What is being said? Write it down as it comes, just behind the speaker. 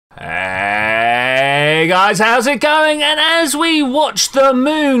Hey guys, how's it going? And as we watch the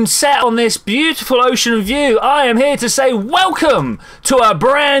moon set on this beautiful ocean view, I am here to say welcome to a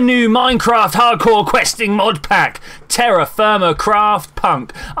brand new Minecraft hardcore questing mod pack, TerraFirma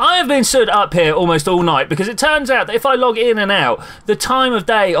Punk. I have been stood up here almost all night because it turns out that if I log in and out, the time of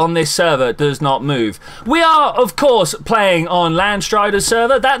day on this server does not move. We are, of course, playing on Landstrider's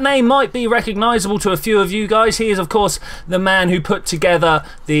server. That name might be recognisable to a few of you guys. He is, of course, the man who put together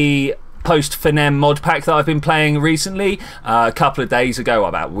the post-Finem mod pack that I've been playing recently. A couple of days ago,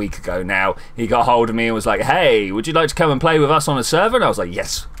 about a week ago now, he got hold of me and was like, hey, would you like to come and play with us on a server? And I was like,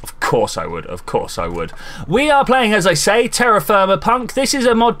 yes, of course I would, of course I would. We are playing, as I say, TerraFirma Punk. This is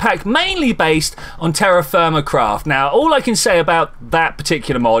a mod pack mainly based on TerraFirma Craft. Now, all I can say about that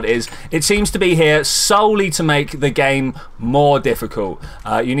particular mod is it seems to be here solely to make the game more difficult.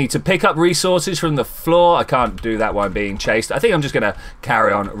 You need to pick up resources from the floor. I can't do that while I'm being chased. I think I'm just going to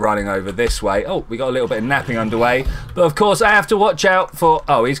carry on running over this way. Oh, we got a little bit of napping underway. But of course, I have to watch out for...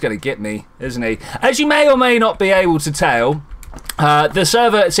 Oh, he's going to get me, isn't he? As you may or may not be able to tell, the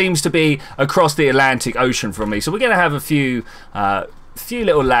server seems to be across the Atlantic Ocean from me, so we're going to have a few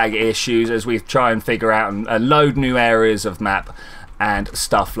little lag issues as we try and figure out and load new areas of map and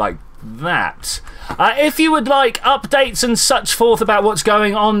stuff like that. If you would like updates and such forth about what's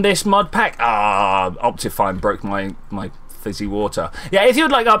going on this mod pack... Optifine broke my fizzy water. Yeah, if you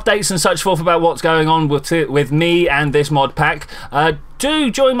would like updates and such forth about what's going on with me and this mod pack,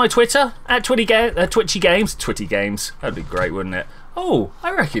 do join my Twitter at Twitchy Games. That'd be great, wouldn't it? Oh,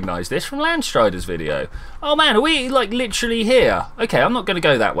 I recognise this from Landstrider's video. Oh man, are we like literally here? Okay, I'm not going to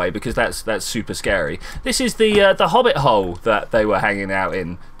go that way because that's super scary. This is the Hobbit hole that they were hanging out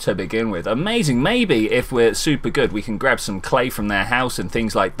in to begin with. Amazing. Maybe if we're super good, we can grab some clay from their house and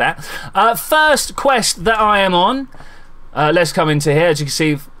things like that. First quest that I am on. Let's come into here. As you can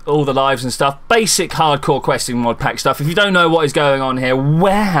see, all the lives and stuff. Basic hardcore questing mod pack stuff. If you don't know what is going on here,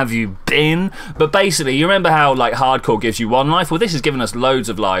 where have you been? But basically, you remember how like hardcore gives you one life? Well, this has given us loads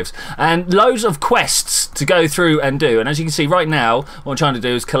of lives and loads of quests to go through and do. And as you can see right now, what I'm trying to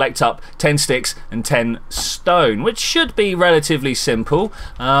do is collect up 10 sticks and 10 stone, which should be relatively simple.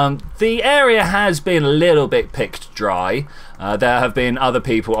 The area has been a little bit picked dry. There have been other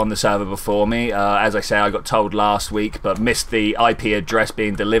people on the server before me. As I say, I got told last week, but missed the IP address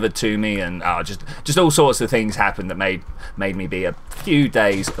being delivered to me, and just all sorts of things happened that made me be a few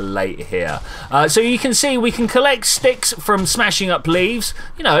days late here. So you can see we can collect sticks from smashing up leaves.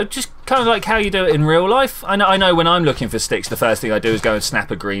 You know, just kind of like how you do it in real life. I know when I'm looking for sticks, the first thing I do is go and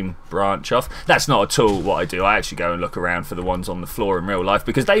snap a green branch off. That's not at all what I do. I actually go and look around for the ones on the floor in real life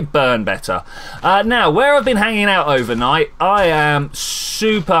because they burn better. Now, where I've been hanging out overnight, I am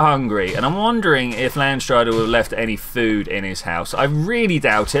super hungry, and I'm wondering if Landstrider would have left any food in his house. I really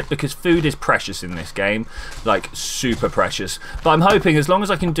doubt it because food is precious in this game, like super precious. But I'm hoping as long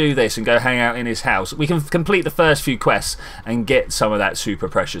as I can do this and go hang out in his house, we can complete the first few quests and get some of that super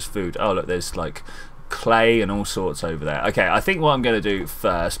precious food. Oh look, there's like clay and all sorts over there. Okay, I think what I'm going to do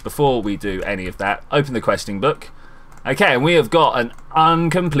first, before we do any of that, open the questing book. Okay, and we have got an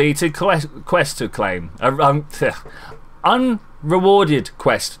uncompleted quest to claim. Unrewarded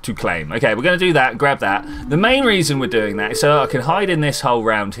quest to claim. Okay, we're going to do that, grab that. The main reason we're doing that is so I can hide in this hole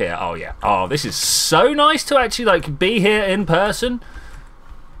round here. Oh yeah. Oh, this is so nice to actually like be here in person.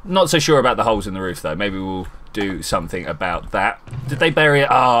 Not so sure about the holes in the roof though. Maybe we'll do something about that. Did they bury it?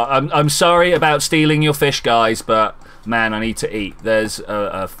 Oh, I'm sorry about stealing your fish, guys, but man, I need to eat. There's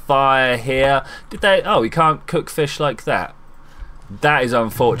a fire here. Did they? Oh, we can't cook fish like that. That is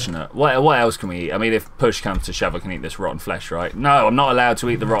unfortunate. What else can we eat? I mean, if push comes to shove, I can eat this rotten flesh, right? No, I'm not allowed to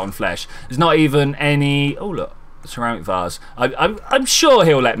eat the rotten flesh. There's not even any... Oh, look. Ceramic vase. I'm sure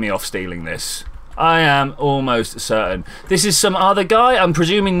he'll let me off stealing this. I am almost certain. This is some other guy. I'm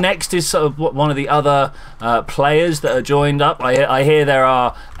presuming next is sort of one of the other players that are joined up. I hear there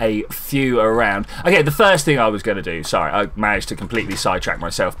are a few around. Okay, the first thing I was going to do... Sorry, I managed to completely sidetrack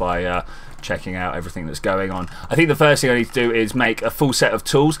myself by... checking out everything that's going on. I think the first thing I need to do is make a full set of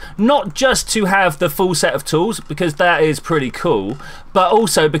tools. Not just to have the full set of tools, because that is pretty cool, but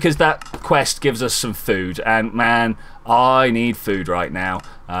also because that quest gives us some food. And man, I need food right now.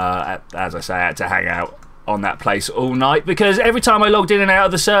 As I say, I had to hang out on that place all night because every time I logged in and out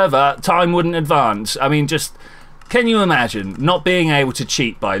of the server, time wouldn't advance. I mean, just can you imagine not being able to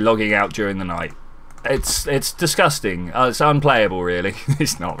cheat by logging out during the night? it's disgusting. It's unplayable, really.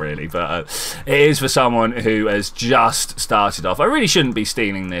 It's not really, but it is for someone who has just started off. I really shouldn't be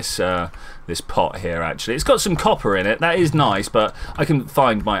stealing this this pot here, actually. It's got some copper in it. That is nice, but I can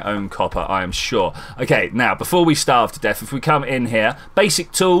find my own copper, I am sure. Okay, now, before we starve to death, if we come in here,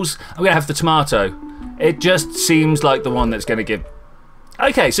 basic tools, I'm going to have the tomato. It just seems like the one that's going to give...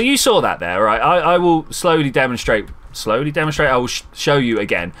 Okay, so you saw that there, right? I will slowly demonstrate. I will show you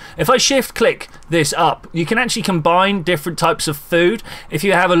again. If I shift click this up, you can actually combine different types of food. If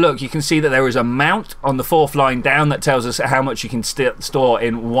you have a look, you can see that there is a mount on the 4th line down that tells us how much you can store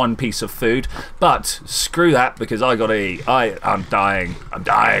in one piece of food. But screw that, because I gotta eat. I'm dying,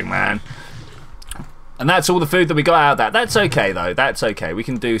 man. And that's all the food that we got out of that. That's okay, though. That's okay. We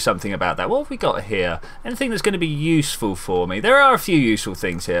can do something about that. What have we got here? Anything that's going to be useful for me? There are a few useful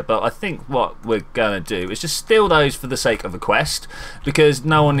things here, but I think what we're going to do is just steal those for the sake of a quest, because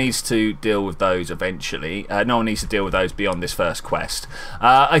no one needs to deal with those eventually. No one needs to deal with those beyond this first quest.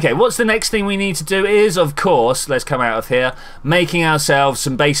 Okay, what's the next thing we need to do is, of course, let's come out of here, making ourselves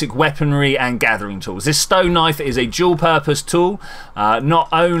some basic weaponry and gathering tools. This stone knife is a dual-purpose tool. Not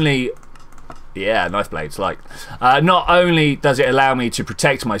only... Yeah, knife blades, like. Not only does it allow me to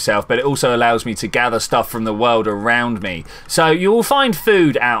protect myself, but it also allows me to gather stuff from the world around me. So you will find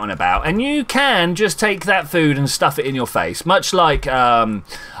food out and about, and you can just take that food and stuff it in your face. Much like, I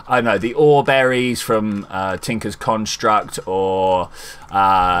don't know, the ore berries from Tinker's Construct, or,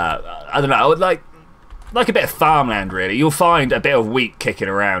 I don't know, like a bit of farmland, really. You'll find a bit of wheat kicking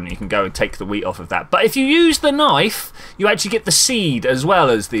around, and you can go and take the wheat off of that. But if you use the knife, you actually get the seed as well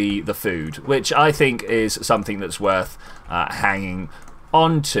as the food, which I think is something that's worth hanging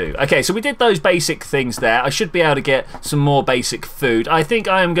onto. Okay, so we did those basic things there. I should be able to get some more basic food. I think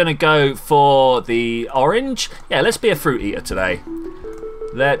I am going to go for the orange. Yeah, let's be a fruit eater today.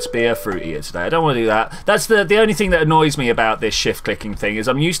 Let's be a fruit eater today. I don't want to do that. That's the only thing that annoys me about this shift clicking thing, is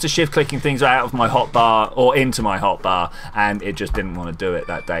I'm used to shift clicking things out of my hotbar or into my hotbar, and it just didn't want to do it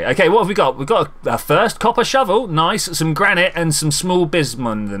that day. Okay, what have we got? We've got a first copper shovel, nice, some granite and some small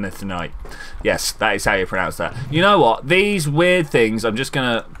bismuth. Yes, that is how you pronounce that. You know what? These weird things I'm just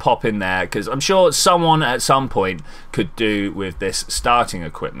going to pop in there, because I'm sure someone at some point could do with this starting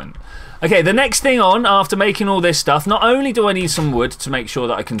equipment. Okay, the next thing on, after making all this stuff, not only do I need some wood to make sure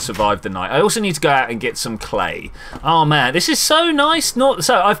that I can survive the night, I also need to go out and get some clay. Oh man, this is so nice.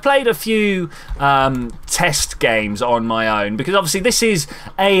 So I've played a few test games on my own, because obviously this is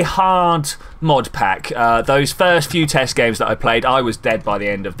a hard mod pack. Those first few test games that I played, I was dead by the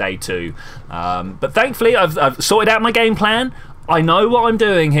end of day 2. But thankfully, I've sorted out my game plan. I know what I'm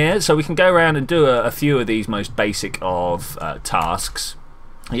doing here, so we can go around and do a few of these most basic of tasks.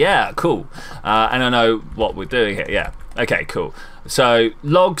 Yeah, cool. And I know what we're doing here. Yeah. Okay, cool. So,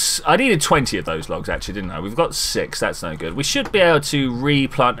 logs. I needed 20 of those logs, actually, didn't I? We've got 6. That's no good. We should be able to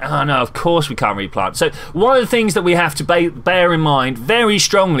replant. Oh, no, of course we can't replant. So, one of the things that we have to bear in mind very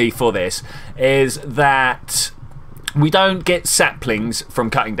strongly for this is that we don't get saplings from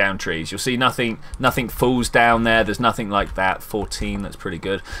cutting down trees. You'll see nothing falls down there. There's nothing like that. 14, that's pretty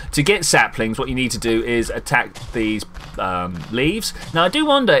good. To get saplings, what you need to do is attack these leaves. Now, I do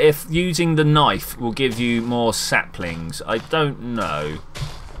wonder if using the knife will give you more saplings. I don't know.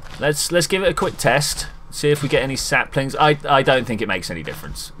 Let's give it a quick test. See if we get any saplings. I don't think it makes any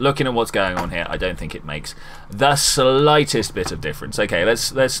difference. Looking at what's going on here, I don't think it makes the slightest bit of difference. Okay,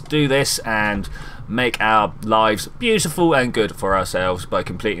 let's do this and make our lives beautiful and good for ourselves by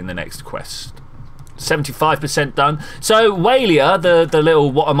completing the next quest. 75% done. So Walia, the little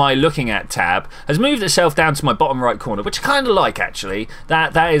what am I looking at tab, has moved itself down to my bottom right corner, which I kind of like, actually.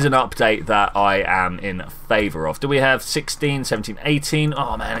 That is an update that I am in favour of. Do we have 16, 17, 18?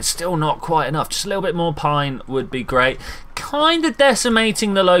 Oh man, it's still not quite enough. Just a little bit more pine would be great. Kind of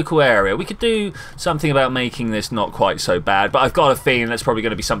decimating the local area. We could do something about making this not quite so bad, but I've got a feeling that's probably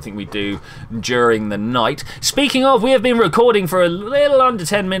going to be something we do during the night. Speaking of, we have been recording for a little under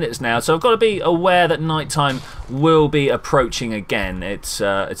 10 minutes now, so I've got to be aware that nighttime will be approaching again. It's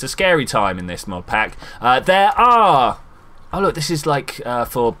a scary time in this mod pack. There are... Oh look, this is like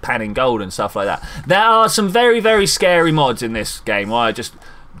for panning gold and stuff like that. There are some very, very scary mods in this game. Why I just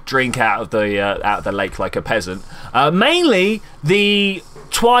drink out of the lake like a peasant. Mainly the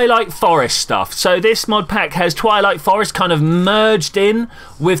Twilight Forest stuff. So this mod pack has Twilight Forest kind of merged in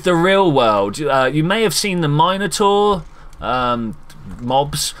with the real world. You may have seen the Minotaur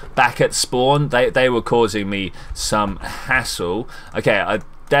mobs back at spawn. They were causing me some hassle. Okay, I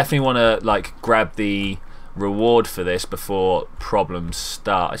definitely want to like grab the reward for this before problems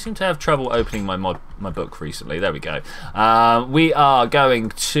start. I seem to have trouble opening my book recently. There we go. We are going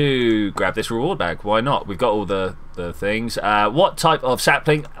to grab this reward bag. Why not? We've got all the things. What type of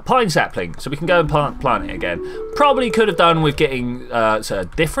sapling? Pine sapling. So we can go and plant it again. Probably could have done with getting a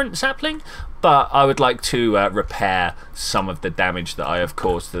different sapling, but I would like to repair some of the damage that I have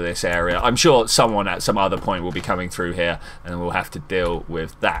caused to this area. I'm sure someone at some other point will be coming through here and we'll have to deal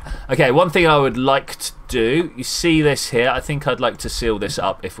with that. Okay, one thing I would like to do, you see this here, I think I'd like to seal this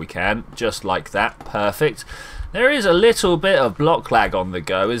up if we can, just like that. Perfect. There is a little bit of block lag on the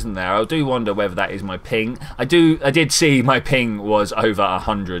go, isn't there? I do wonder whether that is my ping. I did see my ping was over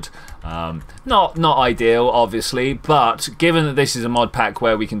 100. Not ideal, obviously, but given that this is a mod pack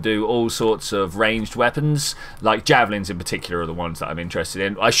where we can do all sorts of ranged weapons, like javelins in particular are the ones that I'm interested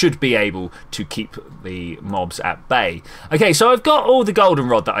in, I should be able to keep the mobs at bay. Okay, so I've got all the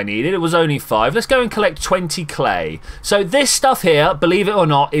goldenrod that I needed. It was only 5. Let's go and collect 20 clay. So this stuff here, believe it or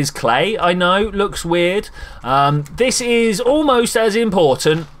not, is clay. I know, looks weird. This is almost as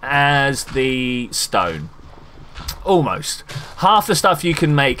important as the stone. Almost. Half the stuff you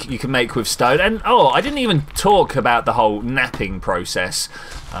can make with stone. And oh, I didn't even talk about the whole napping process.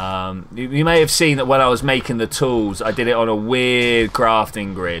 You may have seen that when I was making the tools, I did it on a weird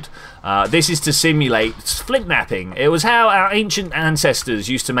grafting grid. This is to simulate flint napping. It was how our ancient ancestors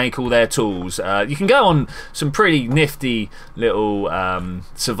used to make all their tools. You can go on some pretty nifty little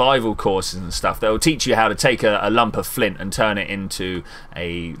survival courses and stuff that will teach you how to take a lump of flint and turn it into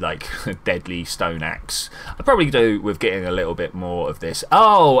a deadly stone axe. I'll probably do with getting a little bit more of this.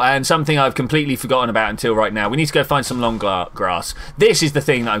 Oh, and something I've completely forgotten about until right now. We need to go find some long grass. This is the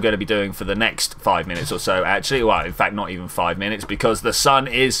thing that I'm going to be doing for the next 5 minutes or so, actually. Well, in fact, not even 5 minutes, because the sun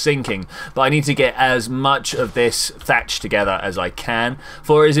is sinking. But I need to get as much of this thatch together as I can,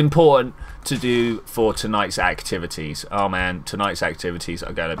 for it is important to do for tonight's activities. Oh man, tonight's activities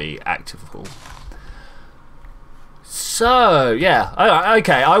are going to be activable. So, yeah,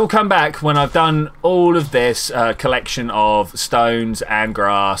 okay, I will come back when I've done all of this collection of stones and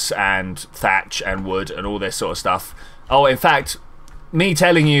grass and thatch and wood and all this sort of stuff. Oh, in fact, me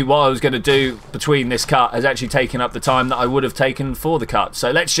telling you what I was going to do between this cut has actually taken up the time that I would have taken for the cut.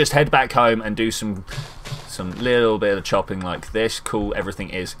 So let's just head back home and do some little bit of chopping like this. Cool, everything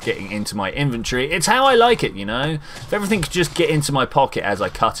is getting into my inventory. It's how I like it, you know. If everything could just get into my pocket as I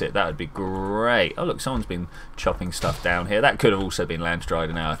cut it, that would be great. Oh look, someone's been chopping stuff down here. That could have also been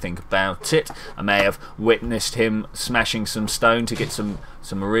Landstrider now I think about it. I may have witnessed him smashing some stone to get some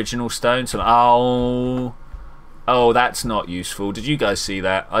original stone. Oh, that's not useful. Did you guys see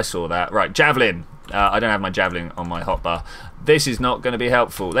that? I saw that. Right, javelin. I don't have my javelin on my hotbar. This is not going to be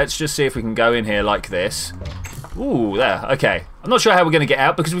helpful. Let's just see if we can go in here like this. Ooh, there. Okay. I'm not sure how we're going to get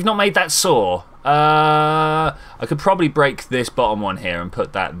out because we've not made that saw. I could probably break this bottom one here and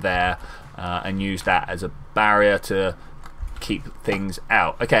put that there and use that as a barrier to keep things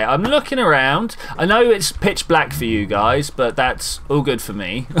out. Okay, I'm looking around. I know it's pitch black for you guys, but that's all good for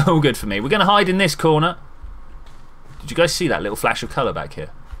me. All good for me. We're going to hide in this corner. Did you guys see that little flash of colour back here?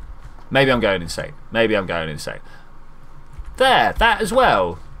 Maybe I'm going insane. Maybe I'm going insane. There, that as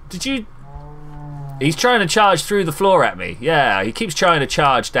well. Did you... He's trying to charge through the floor at me. Yeah, he keeps trying to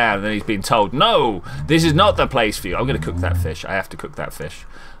charge down and then he's been told, no, this is not the place for you. I'm going to cook that fish. I have to cook that fish.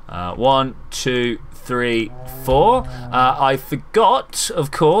 1, 2, 3, 4. I forgot, of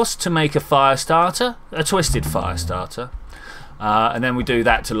course, to make a fire starter. A twisted fire starter. And then we do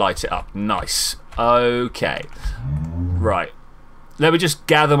that to light it up. Nice. Okay. Right. Let me just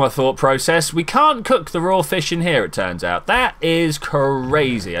gather my thought process. We can't cook the raw fish in here, it turns out. That is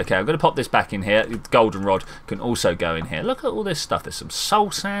crazy. Okay, I'm going to pop this back in here. The goldenrod can also go in here. Look at all this stuff. There's some soul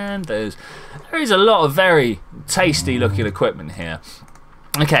sand. There is a lot of very tasty looking equipment here.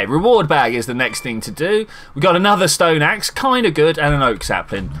 Okay, reward bag is the next thing to do. We've got another stone axe, kind of good, and an oak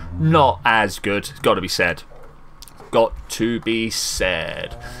sapling. Not as good. It's got to be said. Got to be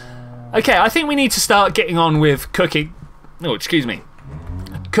said. Okay, I think we need to start getting on with cooking. Oh, excuse me.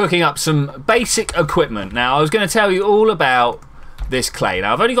 Cooking up some basic equipment. Now, I was going to tell you all about this clay.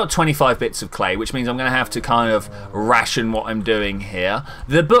 Now, I've only got 25 bits of clay, which means I'm going to have to kind of ration what I'm doing here.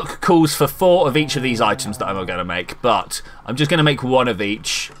 The book calls for 4 of each of these items that I'm going to make, but I'm just going to make 1 of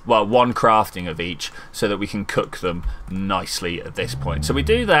each, well, 1 crafting of each, so that we can cook them nicely at this point. So we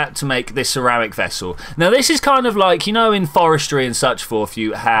do that to make this ceramic vessel. Now, this is kind of like, you know, in forestry and such forth,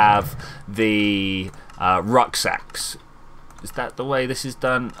 you have the rucksacks. Is that the way this is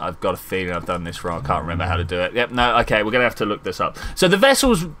done? I've got a feeling I've done this wrong. I can't remember how to do it. Yep, no, okay, we're going to have to look this up. So the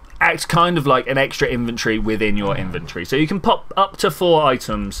vessels act kind of like an extra inventory within your inventory. So you can pop up to 4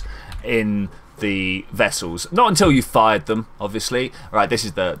 items in the vessels. Not until you fired them, obviously. Right, this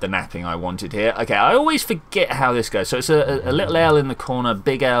is the napping I wanted here. Okay, I always forget how this goes. So it's a little L in the corner,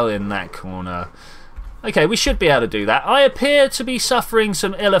 big L in that corner. Okay, we should be able to do that. I appear to be suffering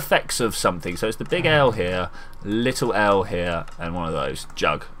some ill effects of something. So it's the big L here, little L here, and one of those.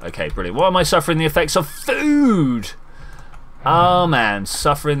 Jug. Okay, brilliant. What am I suffering the effects of? Food! Oh man,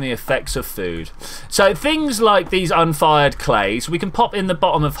 suffering the effects of food. So things like these unfired clays, we can pop in the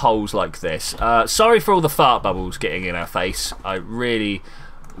bottom of holes like this. Sorry for all the fart bubbles getting in our face. I really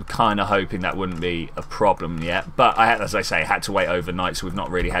kind of hoping that wouldn't be a problem yet, but as I say, had to wait overnight, so we've not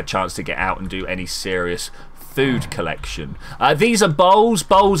really had a chance to get out and do any serious food collection. These are bowls.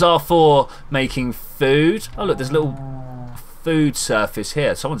 Bowls are for making food. Oh look, there's a little food surface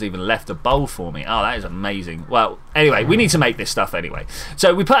here. Someone's even left a bowl for me. Oh, that is amazing. Well, anyway, we need to make this stuff anyway.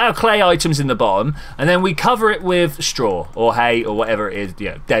 So we put our clay items in the bottom, and then we cover it with straw or hay or whatever it is,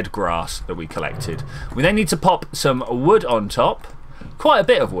 dead grass that we collected. We then need to pop some wood on top. Quite a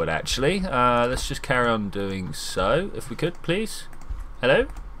bit of wood, actually. Let's just carry on doing so, if we could, please. Hello?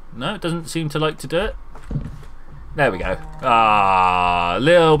 No, it doesn't seem to like to do it. There we go. A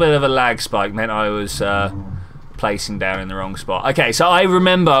little bit of a lag spike meant I was placing down in the wrong spot. Okay, so I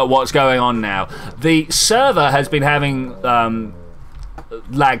remember what's going on now. The server has been having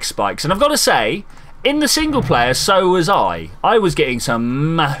lag spikes, and I've got to say, in the single player, so was I. I was getting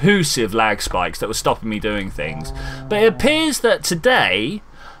some massive lag spikes that were stopping me doing things. But it appears that today,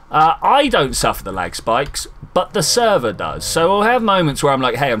 I don't suffer the lag spikes, but the server does. So we'll have moments where I'm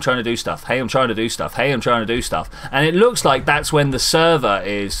like, hey, I'm trying to do stuff. Hey, I'm trying to do stuff. Hey, I'm trying to do stuff. And it looks like that's when the server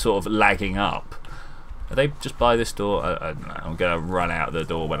is sort of lagging up. Are they just by this door? I don't know. I'm going to run out the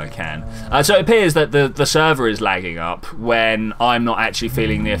door when I can. So it appears that the server is lagging up when I'm not actually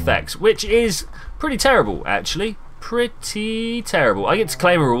feeling the effects, which is pretty terrible, actually. Pretty terrible. I get to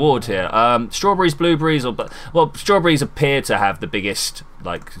claim a reward here. Strawberries, blueberries, well, strawberries appear to have the biggest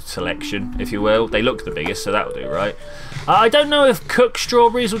selection, if you will. They look the biggest, so that'll do, right? I don't know if cooked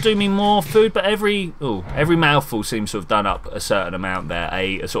strawberries will do me more food, but every mouthful seems to have done up a certain amount there.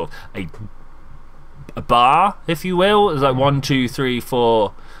 A sort of a bar, if you will. There's like 1, 2, 3,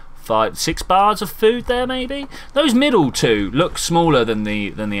 4, 5, 6 bars of food there, maybe. Those middle two look smaller than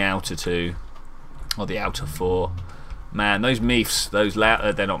the outer two, or the outer 4. Man, those meefs,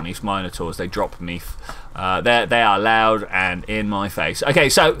 they're not meefs, minotaurs. They drop meef. They are loud and in my face. Okay,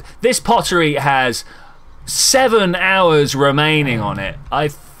 so this pottery has 7 hours remaining on it. I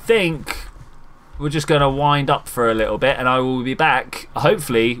think we're just going to wind up for a little bit, and I will be back,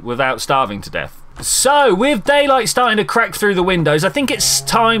 hopefully, without starving to death. So, with daylight starting to crack through the windows, I think it's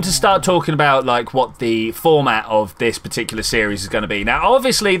time to start talking about what the format of this particular series is going to be. Now,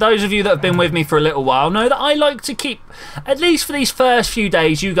 obviously, those of you that have been with me for a little while know that I like to keep, at least for these first few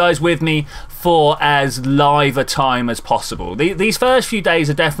days, you guys with me for as live a time as possible. These first few days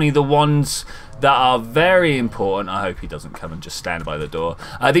are definitely the ones that are very important. I hope he doesn't come and just stand by the door.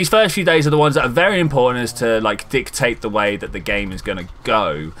 These first few days are the ones that are very important as to dictate the way that the game is going to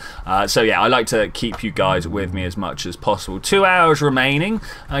go. So yeah, I like to keep you guys with me as much as possible. 2 hours remaining.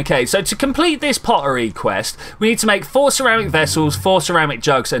 Okay, so to complete this pottery quest, we need to make 4 ceramic vessels, 4 ceramic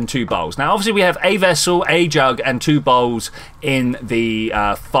jugs, and 2 bowls. Now, obviously, we have a vessel, a jug, and 2 bowls in the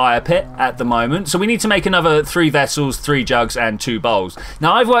fire pit at the moment. So we need to make another 3 vessels, 3 jugs, and 2 bowls.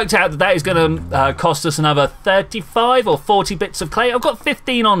 Now, I've worked out that is going to cost us another 35 or 40 bits of clay. I've got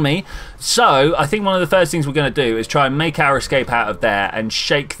 15 on me, so I think one of the first things we're going to do is try and make our escape out of there and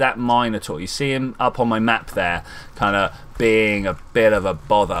shake that minotaur. You see him up on my map there, kind of being a bit of a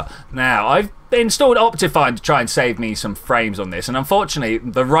bother. Now, I've installed Optifine to try and save me some frames on this, and unfortunately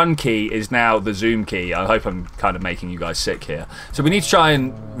the run key is now the zoom key. I hope I'm kind of making you guys sick here, so we need to try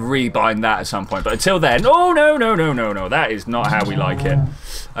and rebind that at some point, but until then, oh no, that is not how we like it.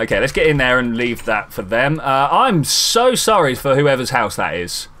 Okay, let's get in there and leave that for them. I'm so sorry for whoever's house that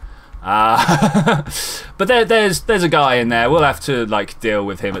is. But there's a guy in there. We'll have to deal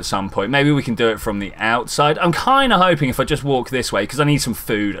with him at some point. Maybe we can do it from the outside. I'm kind of hoping if I just walk this way, because I need some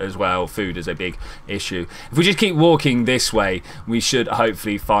food as well. Food is a big issue. If we just keep walking this way, we should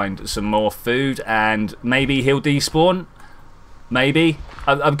hopefully find some more food, and maybe he'll despawn. Maybe.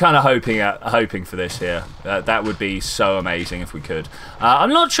 I'm kind of hoping for this here. That would be so amazing if we could.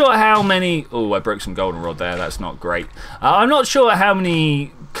 I'm not sure how many... Oh, I broke some goldenrod there. That's not great. I'm not sure how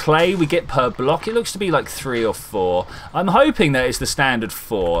many clay we get per block. It looks to be 3 or 4. I'm hoping that it's the standard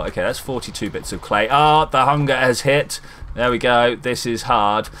 4. Okay, that's 42 bits of clay. The hunger has hit. There we go. This is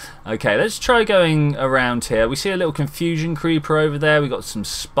hard. Okay, let's try going around here. We see a little confusion creeper over there. We got some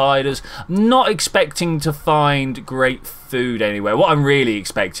spiders. I'm not expecting to find great food anywhere. What I'm really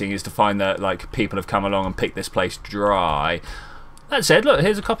expecting is to find that like people have come along and picked this place dry. That said, look,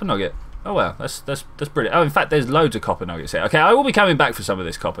 here's a copper nugget. Oh well, that's brilliant. Oh, in fact, there's loads of copper nuggets here. Okay, I will be coming back for some of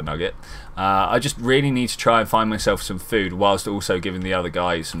this copper nugget. I just really need to try and find myself some food whilst also giving the other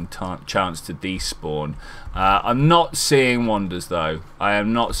guys some chance to despawn. I'm not seeing wonders though. I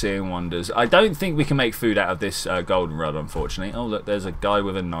am not seeing wonders. I don't think we can make food out of this goldenrod, unfortunately. Oh look, there's a guy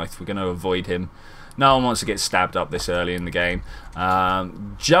with a knife. We're going to avoid him. No one wants to get stabbed up this early in the game.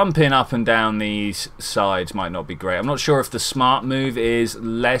 Jumping up and down these sides might not be great. I'm not sure if the smart move is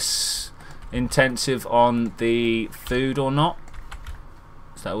less intensive on the food or not.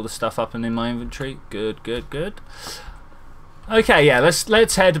 Is that all the stuff up and in my inventory? Good, good, good. Okay, yeah,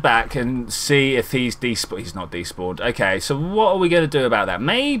 let's head back and see if he's despawned. He's not despawned. Okay, so what are we going to do about that?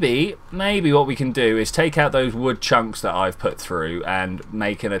 Maybe what we can do is take out those wood chunks that I've put through and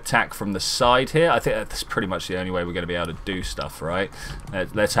make an attack from the side here. I think that's pretty much the only way we're going to be able to do stuff, right?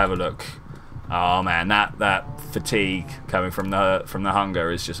 Let's have a look. Oh man, that fatigue coming from the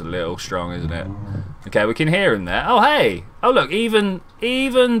hunger is just a little strong, isn't it? Okay, we can hear him there. Oh hey! Oh look, even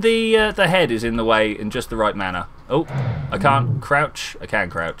the head is in the way in just the right manner. Oh, I can't crouch. I can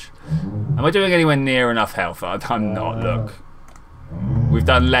crouch. Am I doing anywhere near enough health? I'm not. Look, we've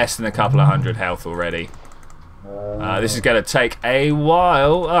done less than a couple of hundred health already. This is going to take a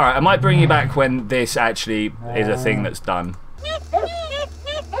while. All right, I might bring you back when this actually is a thing that's done.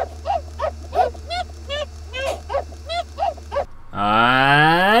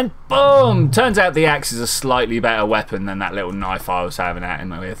 And boom! Turns out the axe is a slightly better weapon than that little knife I was having at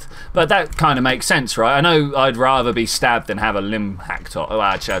him with. But that kind of makes sense, right? I know I'd rather be stabbed than have a limb hacked off. Oh,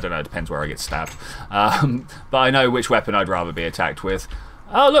 actually, I don't know. It depends where I get stabbed. But I know which weapon I'd rather be attacked with.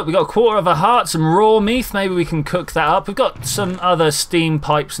 Oh, look, we got a quarter of a heart, some raw meat. Maybe we can cook that up. We've got some other steam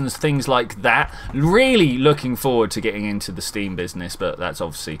pipes and things like that. Really looking forward to getting into the steam business, but that's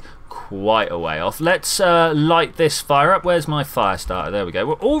obviously quite a way off. Let's light this fire up. Where's my fire starter? There we go.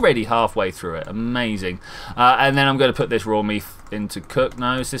 We're already halfway through it. Amazing. And then I'm going to put this raw meat into cook.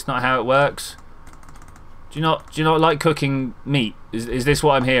 No, is this not how it works? Do you not like cooking meat? Is this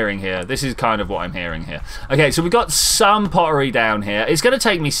what I'm hearing here? This is kind of what I'm hearing here. Okay, so we've got some pottery down here. It's going to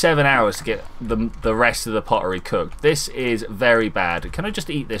take me 7 hours to get the rest of the pottery cooked. This is very bad. Can I just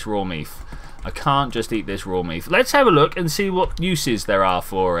eat this raw meat? I can't just eat this raw meat. Let's have a look and see what uses there are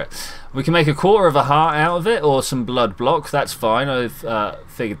for it. We can make a quarter of a heart out of it, or some blood block. That's fine. I've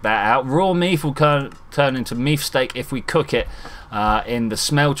figured that out. Raw meat will turn into beef steak if we cook it in the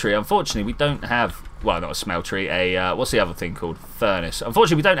smeltery. Unfortunately, we don't have... Well, not a smeltery, what's the other thing called? Furnace.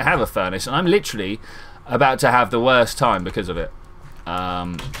 Unfortunately, we don't have a furnace, and I'm literally about to have the worst time because of it.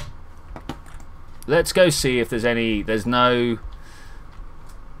 Let's go see if there's any... There's no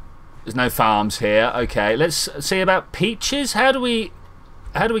farms here. Okay, let's see about peaches. How do we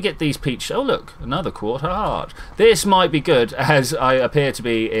get these peaches? Oh, look, another quarter heart. This might be good, as I appear to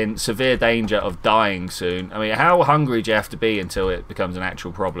be in severe danger of dying soon. I mean, how hungry do you have to be until it becomes an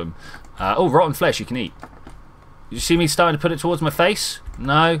actual problem? Oh, rotten flesh you can eat. Did you see me starting to put it towards my face?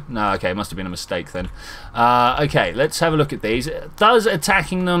 No? No, okay, it must have been a mistake then. Okay, let's have a look at these. Does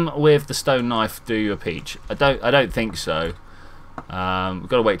attacking them with the stone knife do you a peach? I don't think so. We've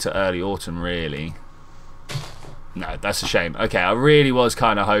got to wait till early autumn, really. No, that's a shame. Okay, I really was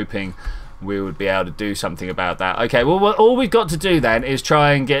kind of hoping we would be able to do something about that. Okay, well, all we've got to do then is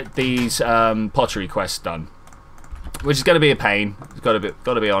try and get these pottery quests done, which is going to be a pain. Got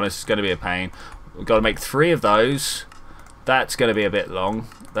to be honest, it's going to be a pain. We've got to make 3 of those. That's going to be a bit long.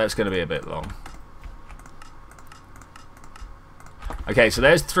 That's going to be a bit long. Okay, so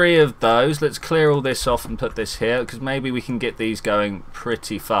there's 3 of those. Let's clear all this off and put this here, because maybe we can get these going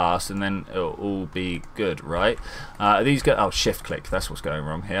pretty fast, and then it'll all be good, right? These go. Oh, shift click. That's what's going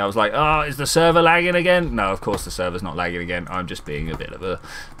wrong here. I was like, oh, is the server lagging again? No, of course the server's not lagging again. I'm just being a bit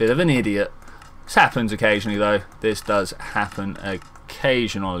of an idiot. This happens occasionally, though. This does happen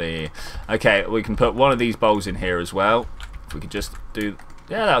occasionally. Okay, we can put one of these bowls in here as well. If we could just do...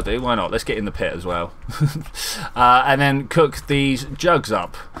 Yeah, that'll do. Why not? Let's get in the pit as well. And then cook these jugs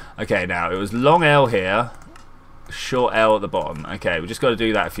up. Okay, now, it was long L here, short L at the bottom. Okay, we just got to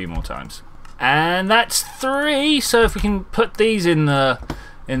do that a few more times. And that's 3. So if we can put these in the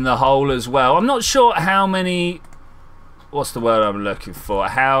hole as well. I'm not sure how many... What's the word I'm looking for?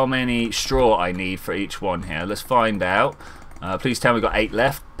 How many straw I need for each one here. Let's find out. Please tell me we've got 8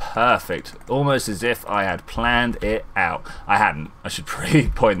 left. Perfect. Almost as if I had planned it out. I hadn't. I should probably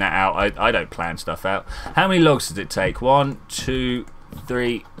point that out. I don't plan stuff out. How many logs does it take? 1, 2,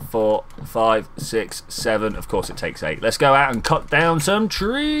 3, 4, 5, 6, 7. Of course it takes 8. Let's go out and cut down some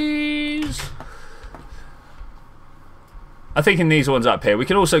trees. I'm thinking these ones up here. We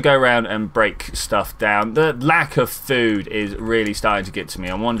can also go around and break stuff down. The lack of food is really starting to get to me.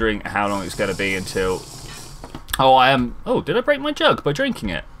 I'm wondering how long it's going to be until... Oh, I am... Oh, did I break my jug by drinking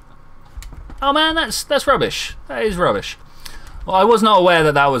it? Oh, man, that's rubbish. That is rubbish. Well, I was not aware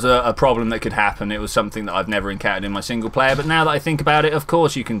that that was a problem that could happen. It was something that I've never encountered in my single player. But now that I think about it, of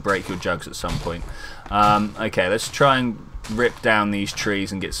course you can break your jugs at some point. Okay, let's try and rip down these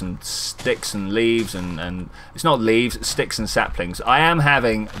trees and get some sticks and leaves and it's not leaves, it's sticks and saplings. I am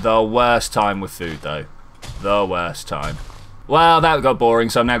having the worst time with food though. The worst time. Well, that got boring,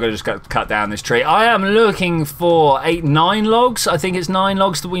 so I'm now going to just cut down this tree. I am looking for 9 logs. I think it's 9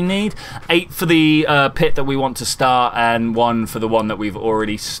 logs that we need. 8 for the pit that we want to start and 1 for the one that we've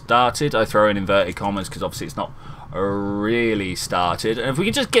already started. I throw in inverted commas because obviously it's not really started. And if we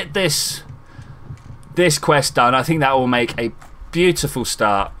could just get this quest done, I think that will make a beautiful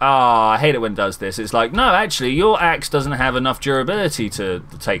start. I hate it when it does this. It's like, no, actually, your axe doesn't have enough durability to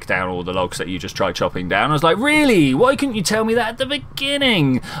take down all the logs that you just tried chopping down. I was like, really? Why couldn't you tell me that at the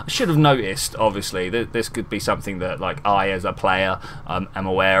beginning? I should have noticed, obviously. This could be something that, like, I, as a player, am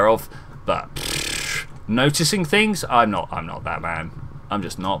aware of. But noticing things, I'm not that man. I'm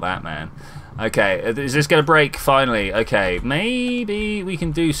just not that man. Okay, is this going to break finally? Okay, maybe we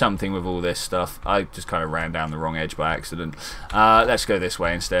can do something with all this stuff. I just kind of ran down the wrong edge by accident. Let's go this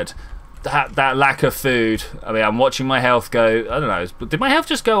way instead. That lack of food. I mean, I'm watching my health go. I don't know. Did my health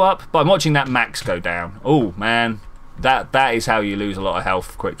just go up? But I'm watching that max go down. Oh, man. That is how you lose a lot of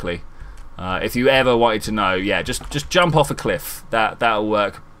health quickly. If you ever wanted to know, yeah, just jump off a cliff. That'll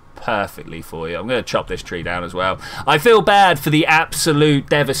work perfectly for you. I'm going to chop this tree down as well. I feel bad for the absolute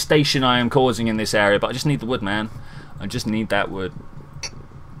devastation I am causing in this area, but I just need the wood, man. I just need that wood.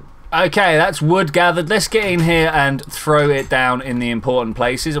 Okay, that's wood gathered. Let's get in here and throw it down in the important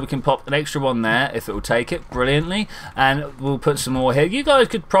places. We can pop an extra one there if it will take it brilliantly, and we'll put some more here. You guys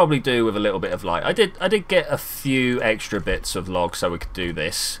could probably do with a little bit of light. I did get a few extra bits of log so we could do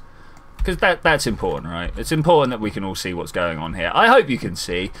this. Because that's important, right? It's important that we can all see what's going on here. I hope you can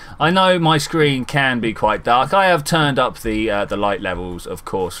see. I know my screen can be quite dark. I have turned up the light levels, of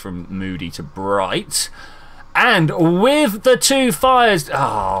course, from moody to bright. And with the 2 fires...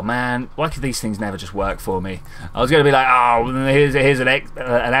 Oh, man. Why could these things never just work for me? I was going to be like, oh, here's an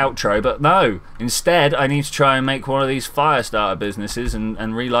outro. But no. Instead, I need to try and make one of these fire starter businesses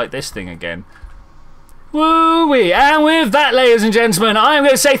and relight this thing again. Woo-wee! And with that, ladies and gentlemen, I'm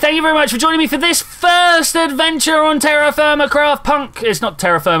going to say thank you very much for joining me for this first adventure on TerraFirma Punk. It's not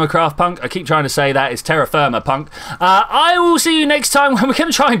TerraFirma Punk. I keep trying to say that. It's TerraFirma Punk. I will see you next time when we're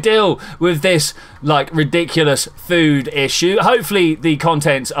going to try and deal with this, like, ridiculous food issue. Hopefully, the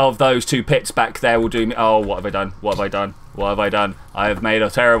contents of those 2 pits back there will do me... Oh, what have I done? What have I done? What have I done? I have made a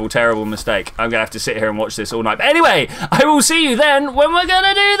terrible, terrible mistake. I'm going to have to sit here and watch this all night. But anyway, I will see you then when we're going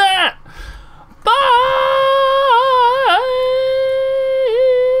to do that. Bye!